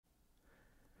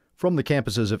From the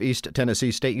campuses of East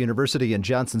Tennessee State University in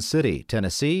Johnson City,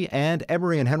 Tennessee, and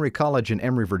Emory and Henry College in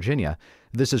Emory, Virginia,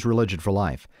 this is Religion for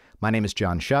Life. My name is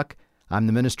John Shuck. I'm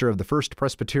the minister of the First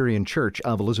Presbyterian Church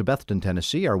of Elizabethton,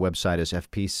 Tennessee. Our website is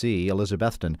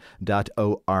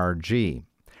fpcelizabethton.org.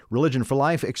 Religion for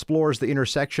Life explores the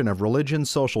intersection of religion,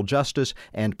 social justice,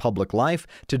 and public life.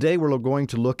 Today we're going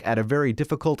to look at a very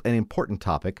difficult and important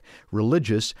topic,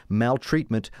 religious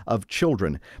maltreatment of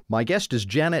children. My guest is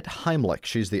Janet Heimlich.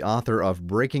 She's the author of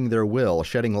Breaking Their Will,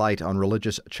 Shedding Light on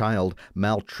Religious Child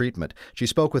Maltreatment. She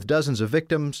spoke with dozens of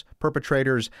victims,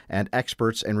 perpetrators, and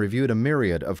experts and reviewed a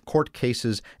myriad of court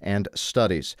cases and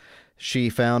studies.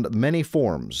 She found many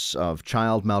forms of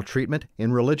child maltreatment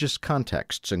in religious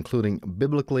contexts, including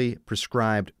biblically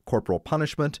prescribed corporal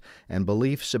punishment and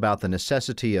beliefs about the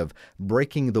necessity of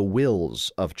breaking the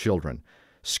wills of children,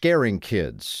 scaring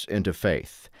kids into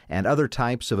faith, and other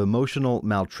types of emotional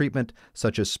maltreatment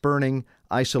such as spurning,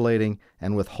 isolating,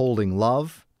 and withholding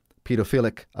love,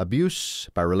 pedophilic abuse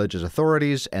by religious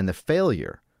authorities, and the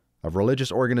failure of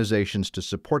religious organizations to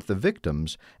support the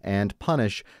victims and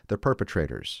punish the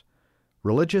perpetrators.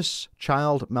 Religious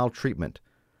child maltreatment,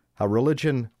 how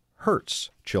religion hurts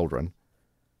children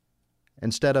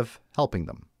instead of helping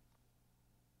them.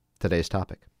 Today's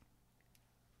topic.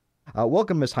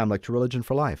 Welcome, Ms. Heimlich, to Religion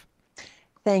for Life.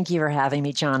 Thank you for having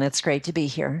me, John. It's great to be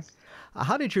here.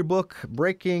 How did your book,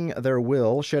 Breaking Their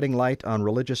Will, Shedding Light on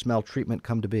Religious Maltreatment,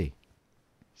 come to be?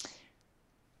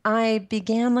 I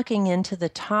began looking into the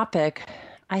topic,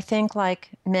 I think like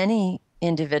many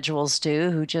individuals do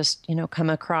who just,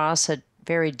 come across a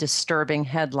very disturbing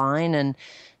headline and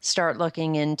start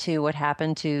looking into what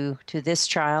happened to this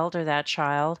child or that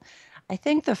child. I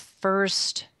think the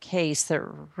first case that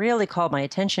really called my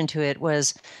attention to it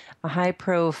was a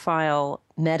high-profile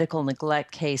medical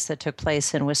neglect case that took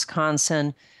place in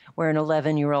Wisconsin, where an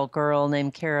 11-year-old girl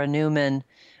named Kara Newman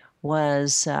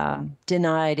was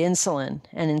denied insulin,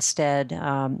 and instead,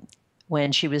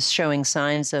 when she was showing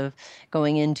signs of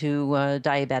going into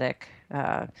diabetic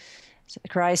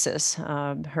crisis,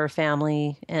 her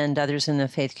family and others in the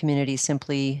faith community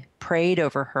simply prayed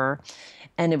over her.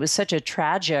 And it was such a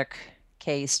tragic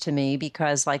case to me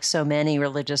because, like so many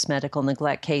religious medical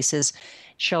neglect cases,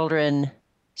 children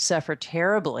suffer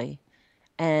terribly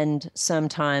and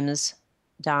sometimes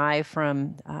die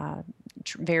from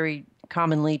very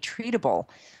commonly treatable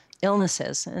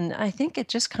illnesses. And I think it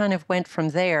just kind of went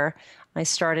from there. I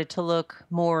started to look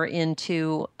more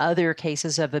into other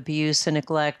cases of abuse and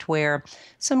neglect where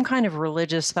some kind of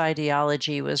religious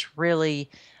ideology was really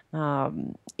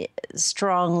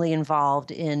strongly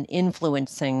involved in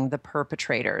influencing the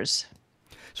perpetrators.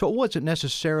 So it wasn't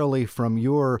necessarily from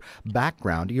your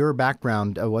background. Your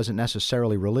background wasn't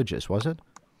necessarily religious, was it?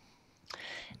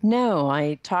 No,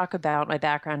 I talk about my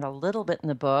background a little bit in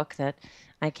the book, that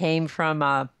I came from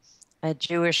a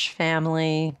Jewish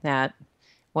family that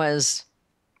was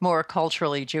more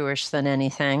culturally Jewish than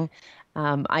anything.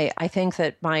 I think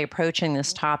that my approaching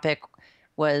this topic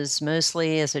was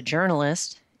mostly as a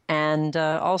journalist and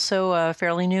also a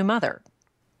fairly new mother.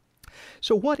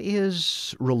 So what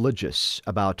is religious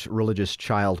about religious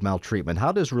child maltreatment?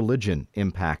 How does religion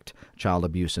impact child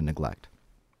abuse and neglect?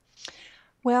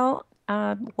 Well,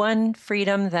 one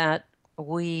freedom that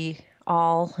we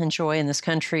all enjoy in this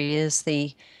country is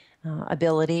the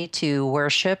ability to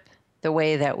worship the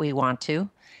way that we want to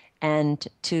and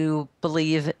to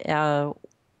believe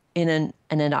in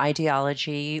an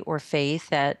ideology or faith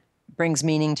that brings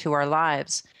meaning to our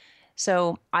lives.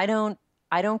 So I don't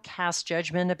cast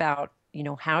judgment about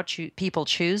how people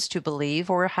choose to believe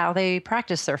or how they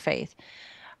practice their faith.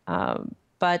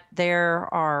 But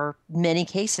there are many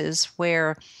cases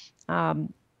where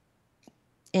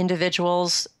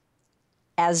individuals,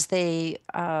 as they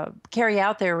carry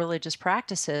out their religious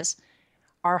practices,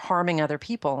 are harming other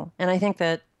people. And I think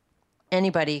that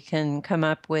anybody can come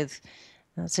up with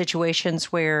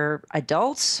situations where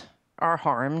adults are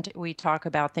harmed. We talk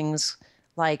about things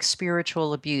like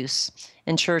spiritual abuse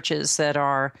in churches that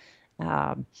are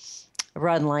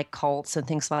run like cults and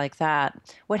things like that.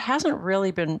 What hasn't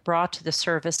really been brought to the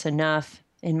surface enough,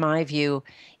 in my view,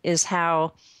 is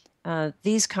how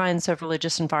these kinds of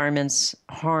religious environments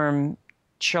harm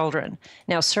children.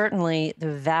 Now, certainly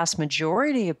the vast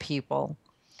majority of people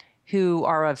who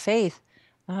are of faith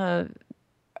are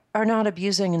not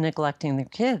abusing and neglecting their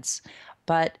kids.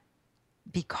 But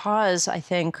because I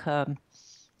think up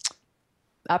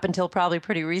until probably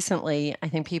pretty recently, I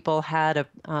think people had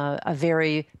a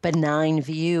very benign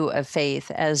view of faith,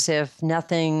 as if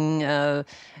nothing in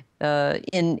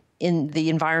the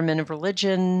environment of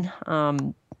religion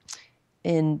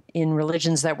in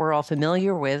religions that we're all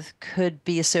familiar with could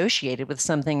be associated with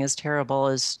something as terrible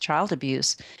as child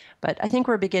abuse. But I think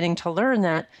we're beginning to learn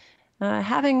that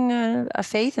having a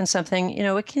faith in something,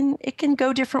 it can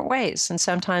go different ways, and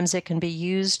sometimes it can be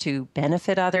used to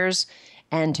benefit others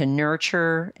and to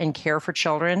nurture and care for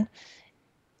children.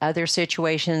 Other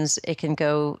situations, it can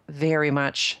go very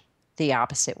much the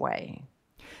opposite way.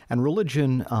 And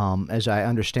religion, as I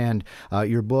understand,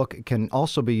 your book can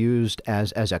also be used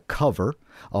as a cover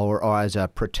or as a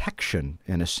protection,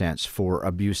 in a sense, for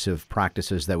abusive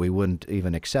practices that we wouldn't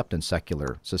even accept in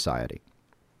secular society.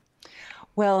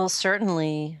 Well,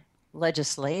 certainly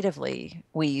legislatively,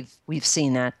 we've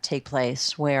seen that take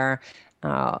place where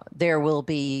there will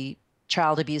be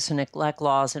child abuse and neglect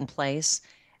laws in place,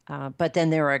 but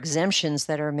then there are exemptions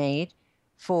that are made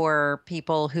for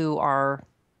people who are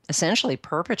essentially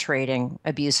perpetrating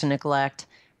abuse and neglect,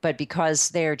 but because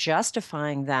they're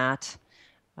justifying that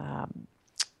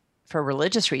for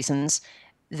religious reasons,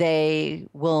 they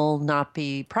will not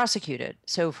be prosecuted.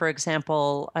 So, for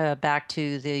example, back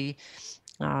to the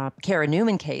Kara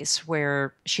Newman case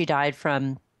where she died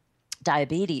from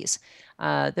diabetes.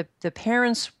 The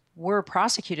parents were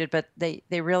prosecuted, but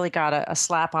they really got a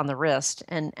slap on the wrist.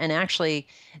 And actually,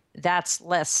 that's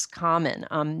less common.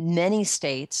 Many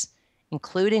states,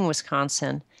 including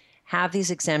Wisconsin, have these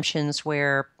exemptions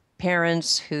where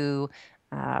parents who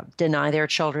deny their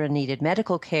children needed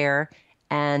medical care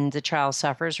and the child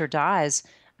suffers or dies,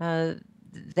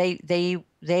 they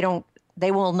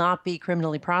will not be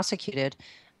criminally prosecuted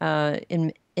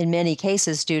in many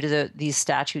cases due to these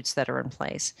statutes that are in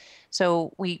place.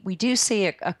 So we do see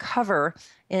a cover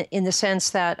in the sense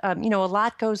that a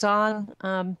lot goes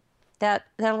on that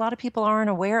a lot of people aren't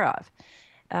aware of.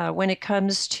 When it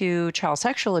comes to child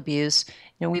sexual abuse,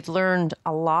 we've learned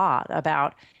a lot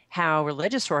about how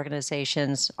religious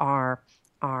organizations are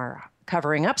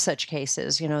covering up such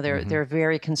cases. They're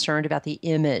very concerned about the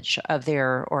image of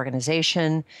their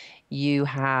organization. You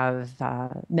have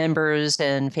members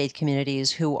and faith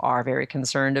communities who are very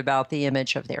concerned about the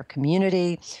image of their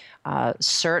community.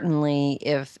 Certainly,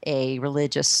 if a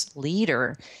religious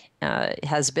leader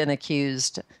has been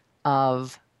accused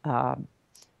of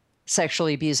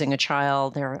sexually abusing a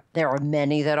child, there are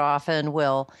many that often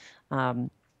will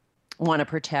want to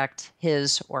protect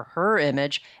his or her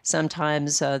image.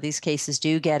 Sometimes these cases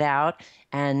do get out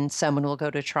and someone will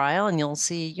go to trial and you'll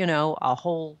see, a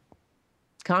whole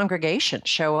congregation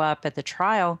show up at the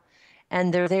trial,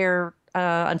 and they're there,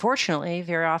 unfortunately,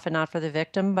 very often not for the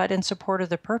victim, but in support of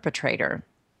the perpetrator.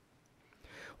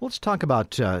 Well, let's talk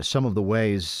about some of the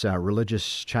ways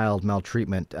religious child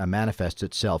maltreatment manifests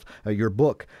itself. Your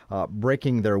book,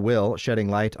 Breaking Their Will, Shedding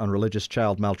Light on Religious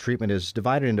Child Maltreatment, is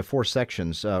divided into 4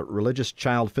 sections: religious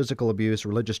child physical abuse,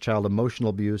 religious child emotional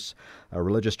abuse,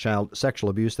 religious child sexual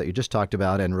abuse that you just talked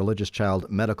about, and religious child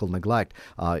medical neglect,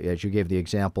 as you gave the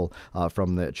example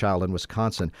from the child in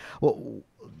Wisconsin. Well,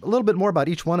 a little bit more about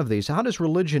each one of these. How does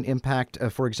religion impact,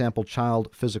 for example, child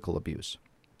physical abuse?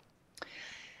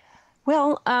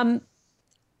 Well,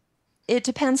 it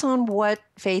depends on what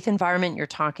faith environment you're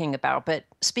talking about. But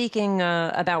speaking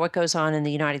about what goes on in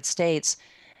the United States,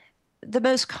 the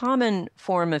most common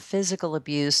form of physical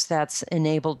abuse that's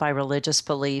enabled by religious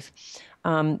belief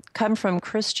come from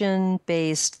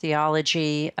Christian-based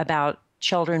theology about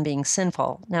children being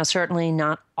sinful. Now, certainly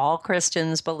not all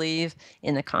Christians believe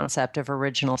in the concept of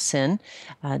original sin.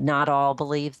 Not all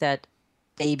believe that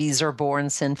babies are born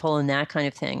sinful and that kind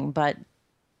of thing. But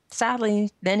sadly,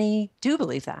 many do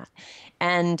believe that.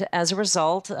 And as a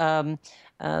result,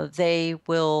 they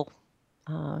will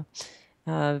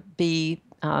be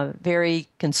very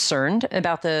concerned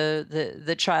about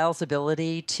the child's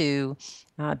ability to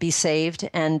be saved.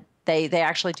 And they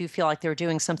actually do feel like they're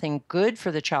doing something good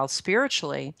for the child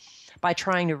spiritually by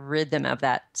trying to rid them of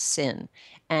that sin.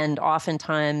 And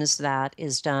oftentimes that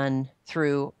is done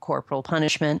through corporal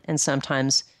punishment and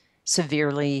sometimes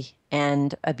severely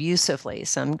and abusively.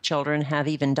 Some children have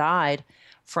even died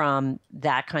from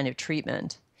that kind of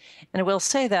treatment. And I will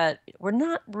say that we're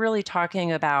not really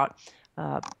talking about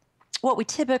what we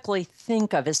typically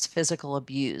think of as physical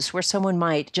abuse, where someone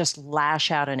might just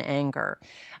lash out in anger.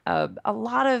 A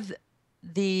lot of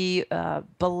the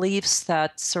beliefs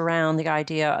that surround the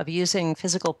idea of using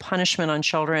physical punishment on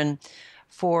children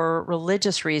for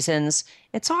religious reasons,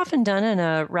 it's often done in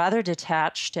a rather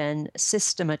detached and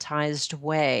systematized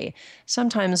way,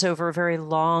 sometimes over a very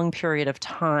long period of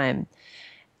time.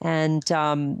 And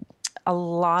a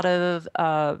lot of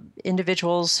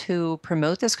individuals who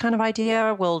promote this kind of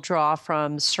idea will draw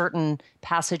from certain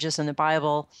passages in the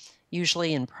Bible,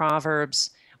 usually in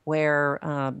Proverbs, where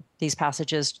these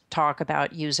passages talk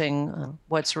about using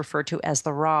what's referred to as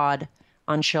the rod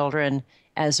on children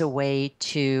as a way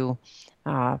to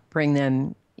bring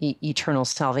them eternal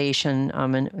salvation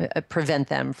and prevent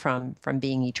them from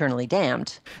being eternally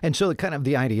damned. And so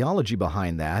the ideology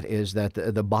behind that is that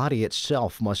the body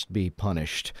itself must be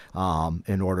punished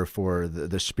in order for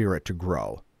the spirit to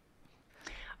grow.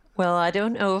 Well, I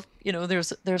don't know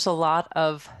if, there's a lot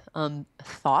of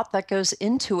thought that goes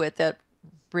into it that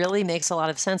really makes a lot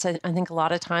of sense. I think a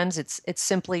lot of times it's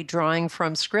simply drawing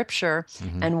from scripture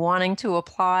and wanting to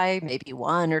apply maybe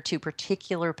one or two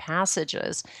particular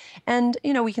passages. And,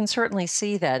 we can certainly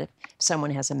see that if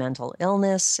someone has a mental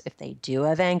illness, if they do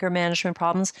have anger management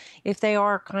problems, if they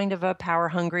are kind of a power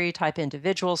hungry type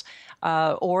individuals,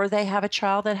 or they have a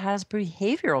child that has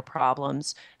behavioral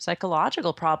problems,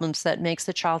 psychological problems that makes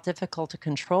the child difficult to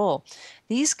control.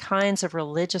 These kinds of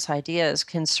religious ideas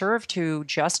can serve to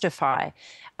justify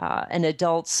an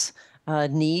adult's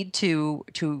need to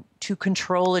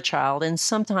control a child, and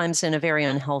sometimes in a very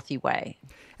unhealthy way.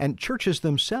 And churches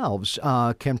themselves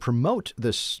can promote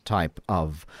this type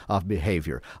of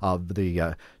behavior, of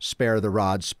the spare the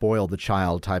rod, spoil the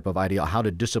child type of idea, how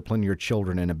to discipline your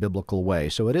children in a biblical way.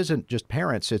 So it isn't just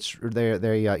parents. It's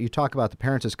you talk about the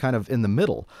parents as kind of in the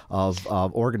middle of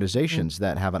organizations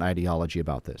that have an ideology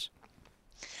about this.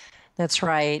 That's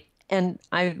right. And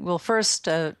I will first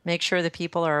make sure that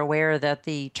people are aware that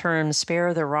the term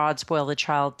spare the rod, spoil the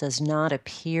child does not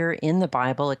appear in the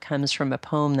Bible. It comes from a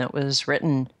poem that was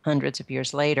written hundreds of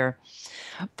years later.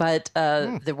 But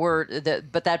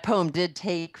but that poem did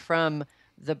take from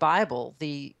the Bible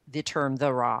the term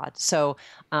the rod. So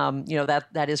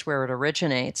that is where it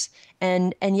originates.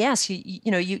 And yes,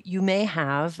 you may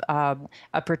have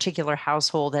a particular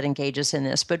household that engages in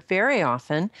this, but very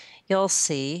often you'll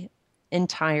see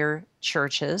entire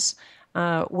churches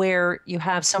where you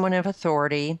have someone of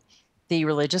authority, the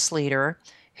religious leader,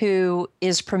 who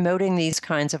is promoting these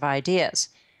kinds of ideas.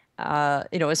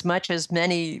 As much as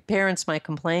many parents might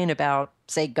complain about,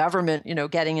 say, government,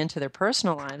 getting into their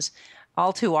personal lives,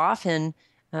 all too often,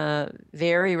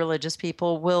 very religious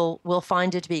people will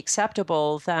find it to be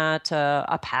acceptable that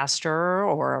a pastor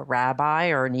or a rabbi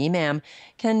or an imam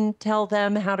can tell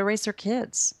them how to raise their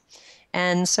kids.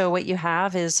 And so what you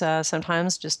have is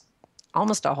sometimes just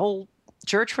almost a whole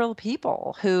church full of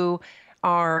people who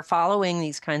are following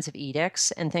these kinds of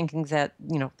edicts and thinking that,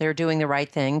 they're doing the right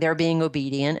thing, they're being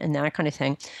obedient and that kind of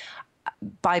thing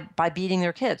by beating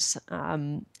their kids.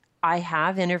 I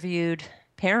have interviewed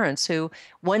parents who,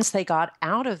 once they got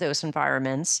out of those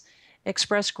environments,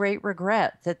 expressed great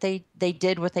regret that they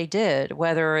did what they did,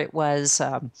 whether it was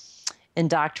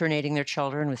indoctrinating their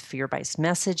children with fear-based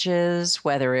messages,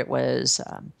 whether it was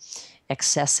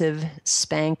excessive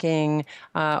spanking,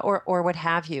 or what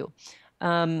have you.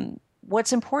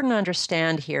 What's important to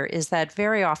understand here is that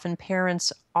very often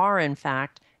parents are, in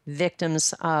fact,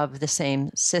 victims of the same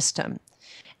system.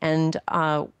 And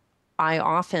I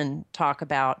often talk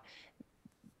about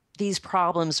these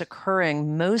problems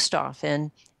occurring most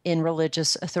often in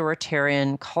religious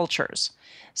authoritarian cultures.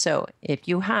 So if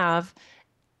you have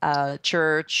a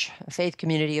church, a faith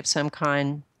community of some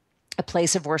kind, a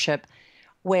place of worship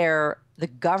where the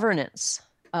governance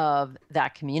of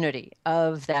that community,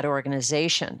 of that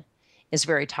organization, is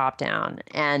very top down,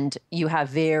 and you have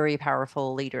very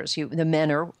powerful leaders. The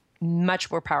men are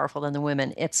much more powerful than the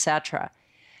women, etc.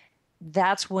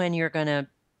 That's when you're going to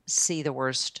see the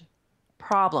worst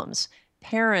problems.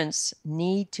 Parents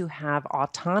need to have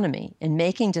autonomy in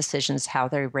making decisions how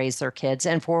they raise their kids,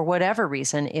 and for whatever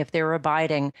reason, if they're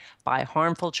abiding by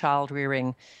harmful child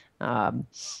rearing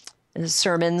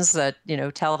sermons that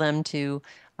tell them to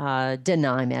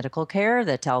deny medical care,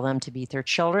 that tell them to beat their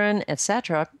children,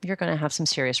 etc., you're going to have some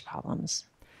serious problems.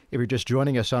 If you're just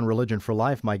joining us on Religion for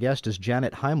Life, my guest is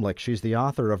Janet Heimlich. She's the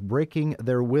author of Breaking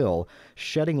Their Will,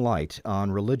 Shedding Light on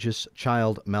Religious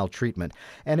Child Maltreatment.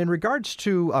 And in regards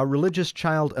to religious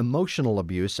child emotional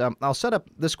abuse, I'll set up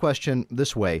this question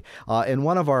this way. In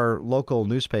one of our local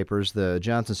newspapers, the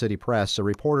Johnson City Press, a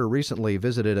reporter recently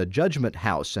visited a judgment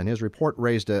house, and his report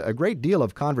raised a great deal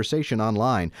of conversation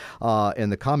online in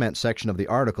the comment section of the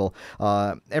article.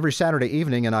 Every Saturday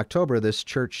evening in October, this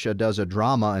church does a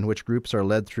drama in which groups are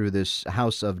led through this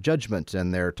house of judgment,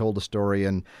 and they're told a story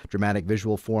in dramatic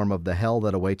visual form of the hell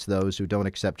that awaits those who don't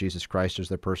accept Jesus Christ as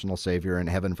their personal Savior, and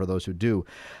heaven for those who do.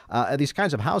 These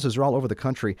kinds of houses are all over the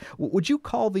country. Would you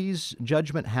call these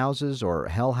judgment houses, or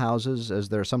hell houses, as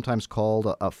they're sometimes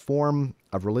called, a form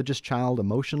of religious child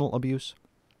emotional abuse?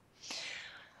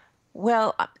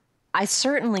 Well, I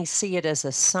certainly see it as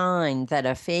a sign that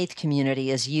a faith community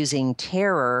is using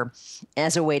terror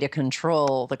as a way to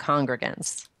control the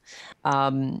congregants.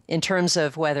 In terms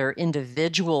of whether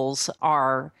individuals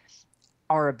are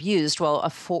abused, well,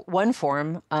 one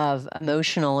form of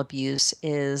emotional abuse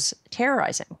is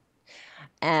terrorizing,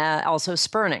 also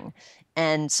spurning.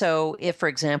 And so, if, for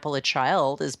example, a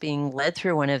child is being led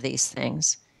through one of these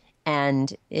things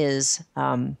and is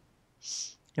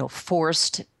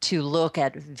forced to look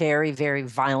at very, very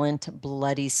violent,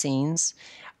 bloody scenes.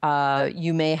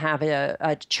 You may have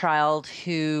a child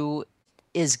who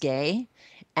is gay,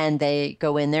 and they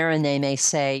go in there and they may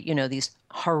say, these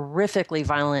horrifically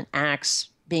violent acts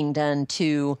being done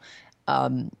to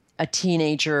a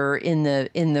teenager in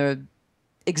the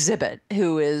exhibit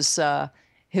who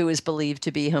is believed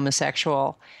to be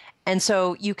homosexual. And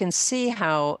so you can see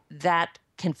how that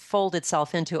can fold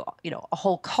itself into a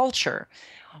whole culture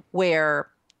where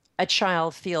a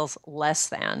child feels less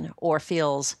than or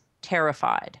feels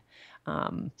terrified,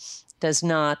 does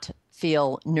not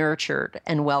feel nurtured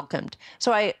and welcomed.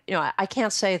 So I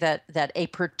can't say that a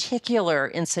particular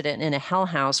incident in a hell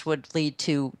house would lead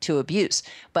to abuse,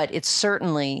 but it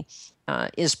certainly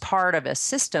is part of a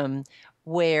system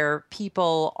where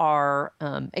people are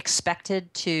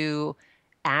expected to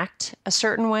act a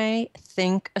certain way,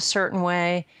 think a certain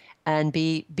way, and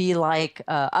be like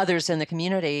others in the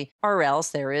community, or else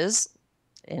there is,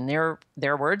 in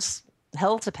their words,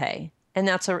 hell to pay. And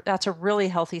that's a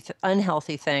really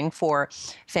unhealthy thing for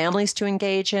families to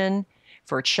engage in,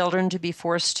 for children to be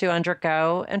forced to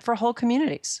undergo, and for whole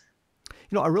communities.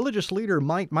 A religious leader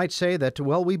might say that,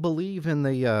 well, we believe in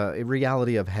the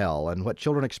reality of hell, and what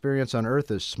children experience on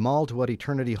earth is small to what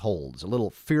eternity holds. A little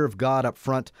fear of God up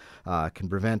front can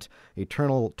prevent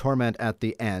eternal torment at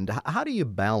the end. How do you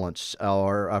balance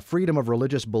our freedom of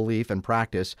religious belief and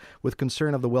practice with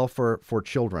concern of the welfare for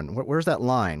children? Where's that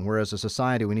line? Where as a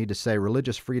society we need to say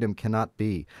religious freedom cannot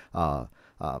be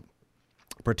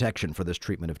protection for this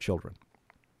treatment of children?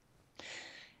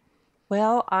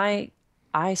 Well,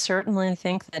 I certainly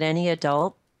think that any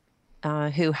adult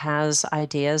who has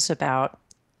ideas about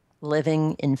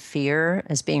living in fear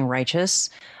as being righteous,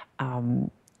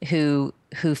 who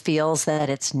feels that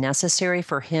it's necessary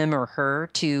for him or her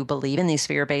to believe in these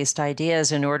fear-based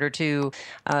ideas in order to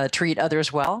treat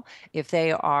others well, if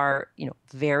they are,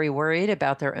 very worried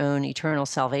about their own eternal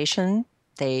salvation,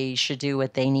 they should do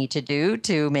what they need to do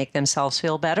to make themselves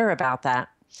feel better about that.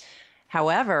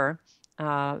 However,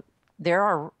 there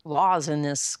are laws in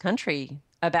this country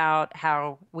about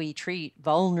how we treat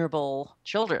vulnerable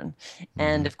children.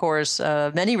 And of course,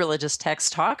 many religious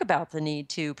texts talk about the need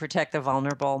to protect the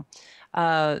vulnerable.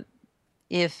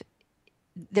 If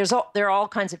there are all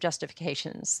kinds of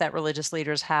justifications that religious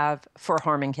leaders have for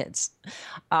harming kids.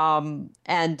 So,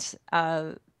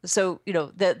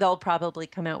 they'll probably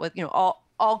come out with,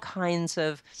 all kinds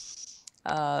of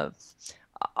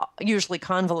usually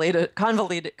convoluted,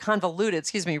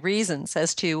 reasons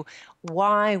as to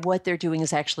why what they're doing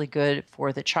is actually good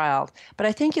for the child. But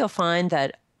I think you'll find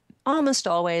that almost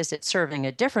always it's serving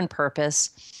a different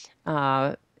purpose.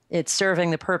 It's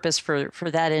serving the purpose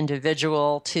for that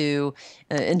individual to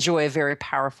enjoy a very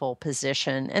powerful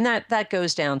position. And that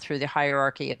goes down through the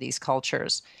hierarchy of these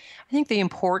cultures. I think the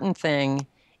important thing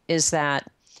is that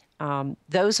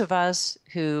those of us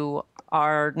who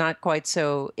are not quite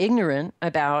so ignorant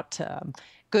about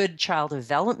good child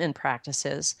development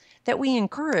practices, that we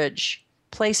encourage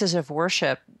places of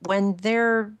worship when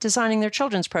they're designing their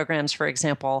children's programs, for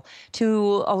example,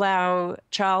 to allow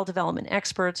child development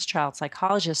experts, child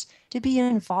psychologists to be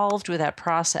involved with that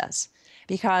process.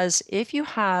 Because if you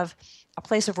have a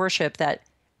place of worship that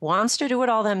wants to do it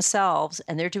all themselves,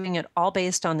 and they're doing it all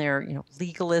based on their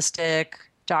legalistic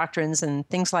doctrines and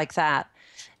things like that,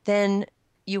 then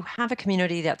you have a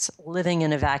community that's living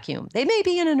in a vacuum. They may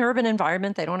be in an urban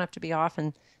environment. They don't have to be off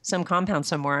in some compound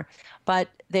somewhere, but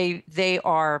they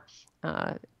are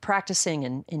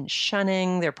practicing in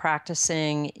shunning. They're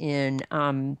practicing in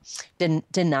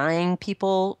denying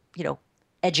people,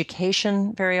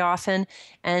 education very often.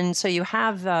 And so you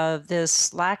have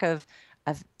this lack of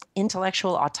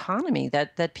intellectual autonomy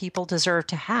that people deserve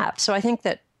to have. So I think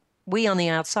that we on the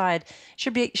outside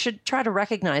should try to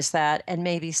recognize that and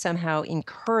maybe somehow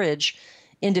encourage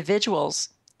individuals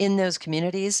in those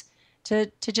communities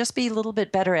to just be a little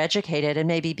bit better educated and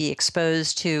maybe be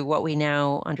exposed to what we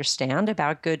now understand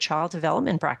about good child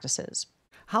development practices.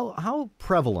 How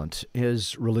prevalent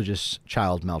is religious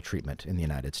child maltreatment in the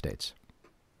United States?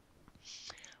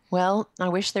 Well, I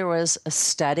wish there was a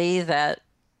study that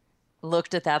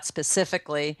looked at that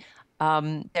specifically.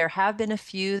 There have been a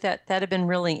few that have been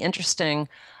really interesting.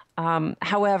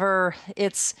 However,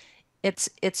 it's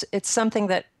something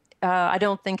that I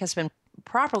don't think has been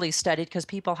properly studied because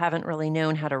people haven't really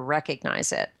known how to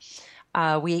recognize it.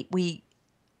 We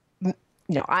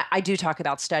I do talk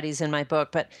about studies in my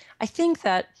book, but I think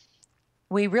that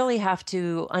we really have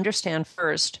to understand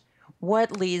first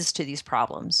what leads to these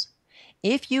problems.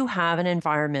 If you have an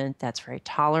environment that's very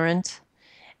tolerant,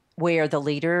 where the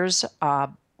leaders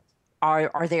are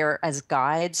there as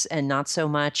guides and not so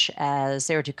much as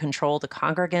there to control the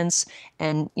congregants,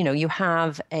 and you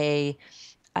have a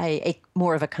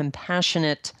more of a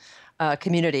compassionate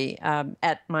community.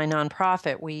 At my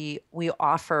nonprofit, we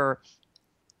offer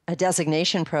a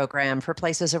designation program for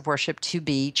places of worship to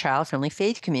be child-friendly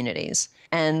faith communities.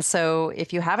 And so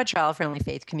if you have a child-friendly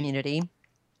faith community,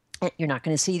 you're not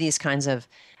going to see these kinds of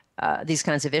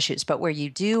issues. But where you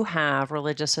do have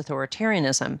religious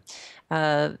authoritarianism,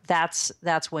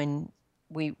 that's when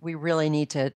we really need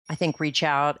to, I think, reach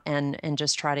out and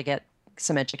just try to get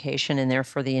some education in there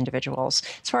for the individuals.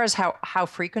 As far as how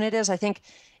frequent it is, I think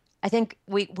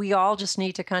we all just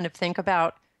need to kind of think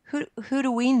about who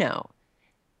do we know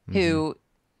who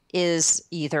is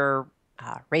either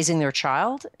raising their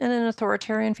child in an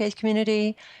authoritarian faith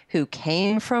community, who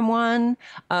came from one.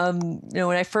 When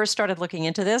I first started looking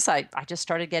into this, I just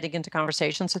started getting into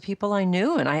conversations with people I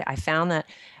knew, and I found that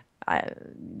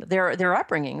their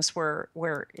upbringings were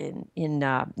in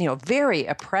very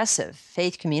oppressive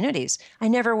faith communities. I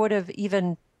never would have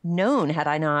even known had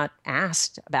I not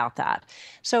asked about that.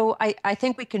 So I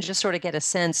think we can just sort of get a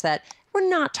sense that we're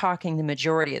not talking the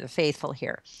majority of the faithful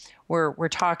here. We're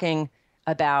talking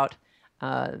about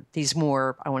these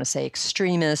more, I want to say,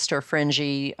 extremist or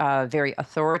fringy, very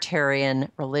authoritarian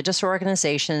religious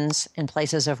organizations and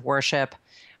places of worship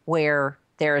where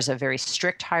there is a very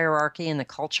strict hierarchy in the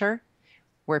culture,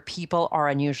 where people are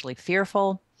unusually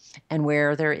fearful, and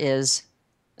where there is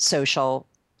social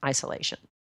isolation.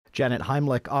 Janet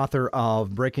Heimlich, author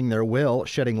of Breaking Their Will,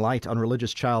 Shedding Light on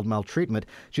Religious Child Maltreatment.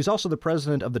 She's also the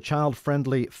president of the Child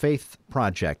Friendly Faith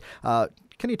Project.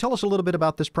 Can you tell us a little bit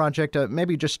about this project?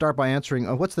 Maybe just start by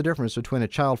answering what's the difference between a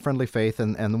child-friendly faith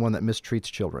and the one that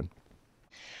mistreats children?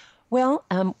 Well,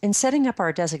 in setting up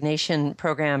our designation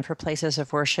program for places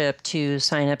of worship to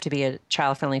sign up to be a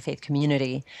child-friendly faith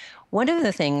community, one of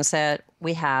the things that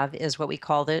we have is what we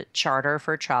call the Charter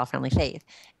for Child-Friendly Faith.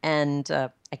 And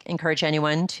I encourage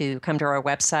anyone to come to our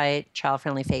website,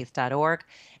 childfriendlyfaith.org,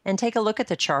 and take a look at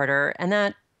the charter. And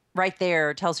that right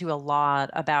there tells you a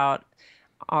lot about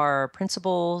our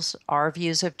principles, our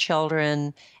views of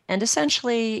children, and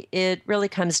essentially it really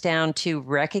comes down to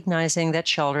recognizing that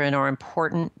children are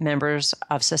important members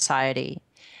of society.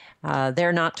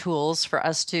 They're not tools for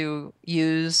us to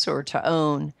use or to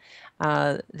own.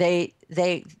 We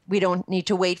don't need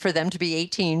to wait for them to be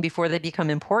 18 before they become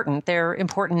important. They're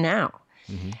important now.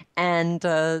 Mm-hmm.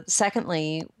 And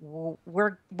secondly,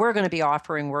 we're going to be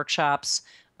offering workshops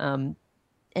and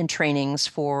trainings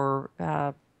for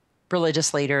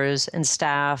religious leaders and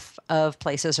staff of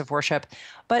places of worship.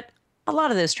 But a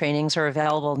lot of those trainings are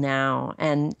available now.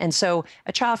 And so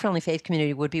a child-friendly faith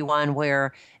community would be one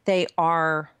where they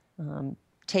are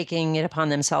taking it upon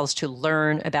themselves to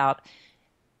learn about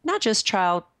not just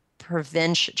child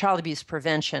abuse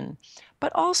prevention,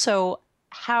 but also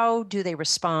how do they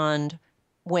respond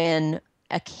when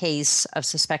a case of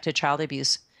suspected child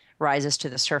abuse rises to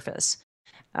the surface.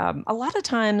 A lot of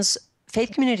times,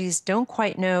 faith communities don't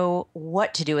quite know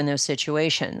what to do in those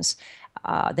situations.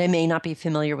 They may not be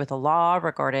familiar with the law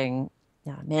regarding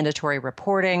mandatory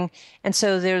reporting. And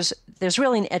so there's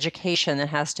really an education that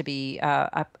has to be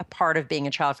a part of being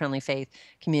a child-friendly faith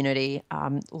community,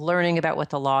 learning about what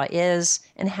the law is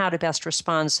and how to best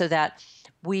respond so that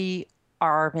we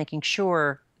are making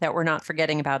sure that we're not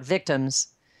forgetting about victims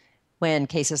when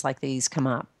cases like these come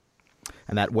up.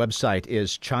 And that website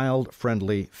is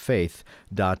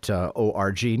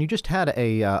childfriendlyfaith.org. And you just had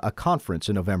a conference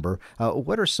in November.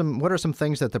 What are some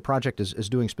things that the project is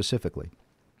doing specifically?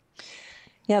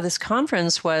 Yeah, this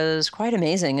conference was quite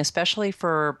amazing, especially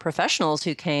for professionals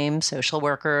who came, social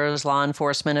workers, law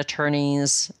enforcement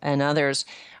attorneys, and others,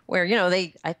 where,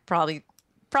 I probably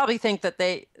think that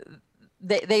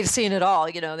they've seen it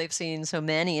all. They've seen so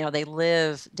many. They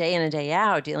live day in and day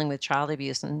out dealing with child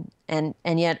abuse, and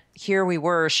yet here we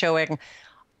were showing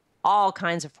all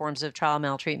kinds of forms of child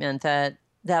maltreatment that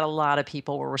a lot of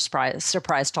people were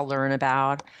surprised to learn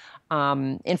about.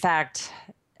 In fact,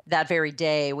 that very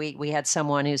day, we had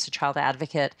someone who's a child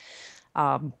advocate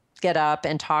get up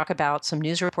and talk about some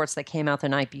news reports that came out the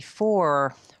night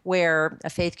before, where a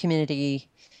faith community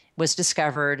was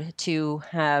discovered to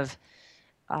have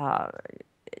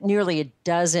nearly a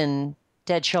dozen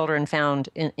dead children found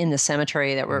in the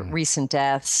cemetery that were recent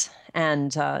deaths.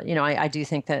 And, I do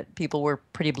think that people were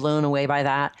pretty blown away by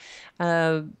that.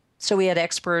 So we had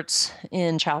experts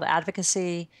in child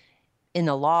advocacy, in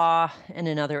the law, and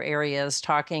in other areas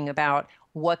talking about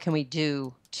what can we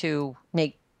do to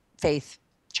make faith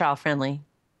child-friendly.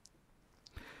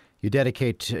 You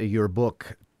dedicate your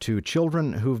book to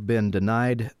children who've been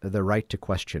denied the right to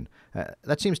question.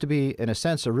 That seems to be, in a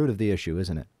sense, a root of the issue,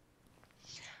 isn't it?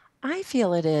 I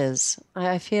feel it is.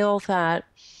 I feel that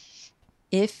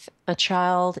if a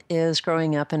child is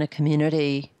growing up in a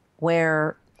community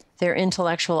where their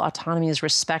intellectual autonomy is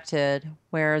respected,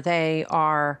 where they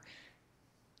are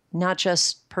not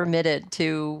just permitted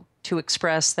to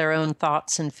express their own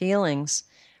thoughts and feelings,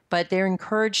 but they're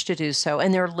encouraged to do so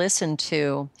and they're listened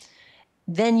to,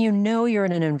 then you're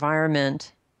in an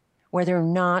environment where they're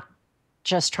not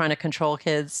just trying to control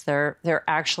kids. They're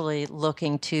actually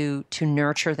looking to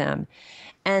nurture them.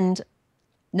 And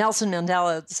Nelson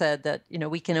Mandela said that,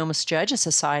 we can almost judge a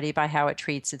society by how it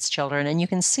treats its children. And you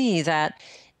can see that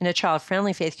in a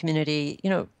child-friendly faith community,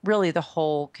 really the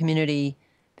whole community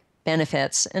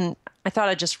benefits. And I thought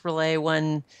I'd just relay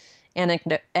one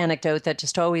anecdote that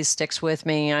just always sticks with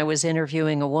me. I was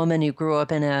interviewing a woman who grew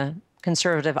up in a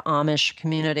conservative Amish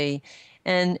community,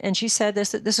 and she said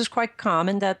this is quite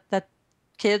common that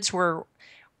kids were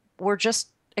just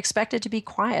expected to be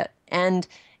quiet and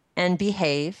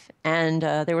behave, and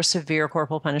there was severe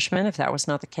corporal punishment if that was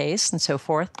not the case, and so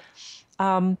forth.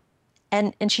 And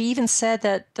she even said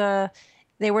that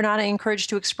they were not encouraged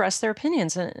to express their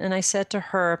opinions. And I said to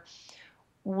her,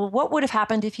 well, what would have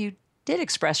happened if you did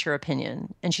express your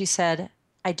opinion? And she said,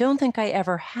 I don't think I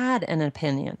ever had an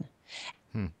opinion.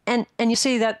 And you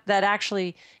see that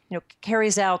actually,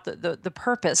 carries out the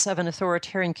purpose of an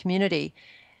authoritarian community.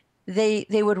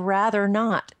 They would rather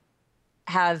not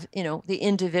have, the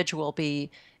individual be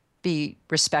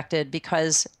respected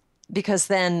because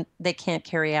then they can't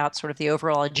carry out sort of the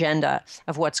overall agenda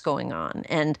of what's going on.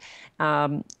 And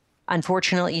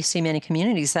unfortunately, you see many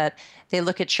communities that they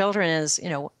look at children as,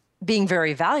 being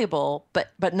very valuable,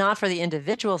 but not for the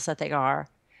individuals that they are,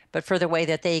 but for the way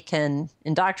that they can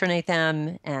indoctrinate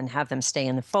them and have them stay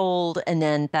in the fold. And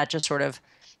then that just sort of,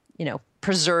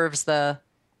 preserves the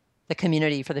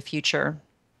community for the future.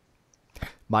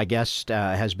 My guest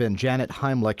has been Janet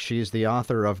Heimlich. She's the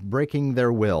author of Breaking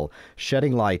Their Will,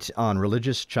 Shedding Light on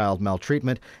Religious Child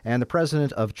Maltreatment, and the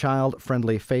president of Child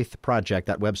Friendly Faith Project.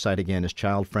 That website, again, is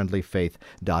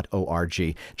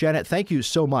childfriendlyfaith.org. Janet, thank you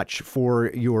so much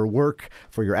for your work,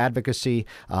 for your advocacy,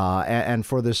 and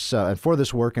for this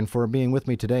work, and for being with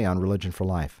me today on Religion for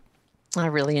Life. I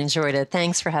really enjoyed it.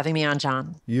 Thanks for having me on,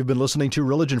 John. You've been listening to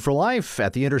Religion for Life,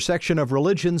 at the intersection of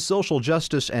religion, social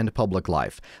justice, and public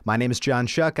life. My name is John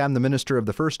Shuck. I'm the minister of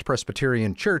the First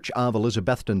Presbyterian Church of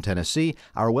Elizabethton, Tennessee.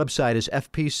 Our website is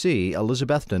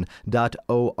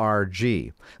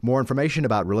fpcelizabethton.org. More information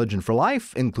about Religion for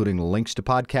Life, including links to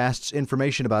podcasts,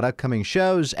 information about upcoming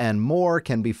shows, and more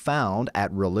can be found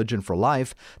at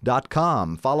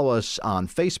religionforlife.com. Follow us on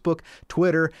Facebook,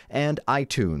 Twitter, and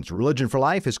iTunes. Religion for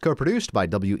Life is co-produced by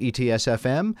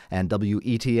WETS-FM and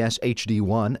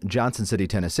WETS-HD1, Johnson City,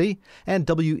 Tennessee, and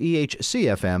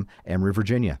WEHC-FM, Emory,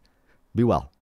 Virginia. Be well.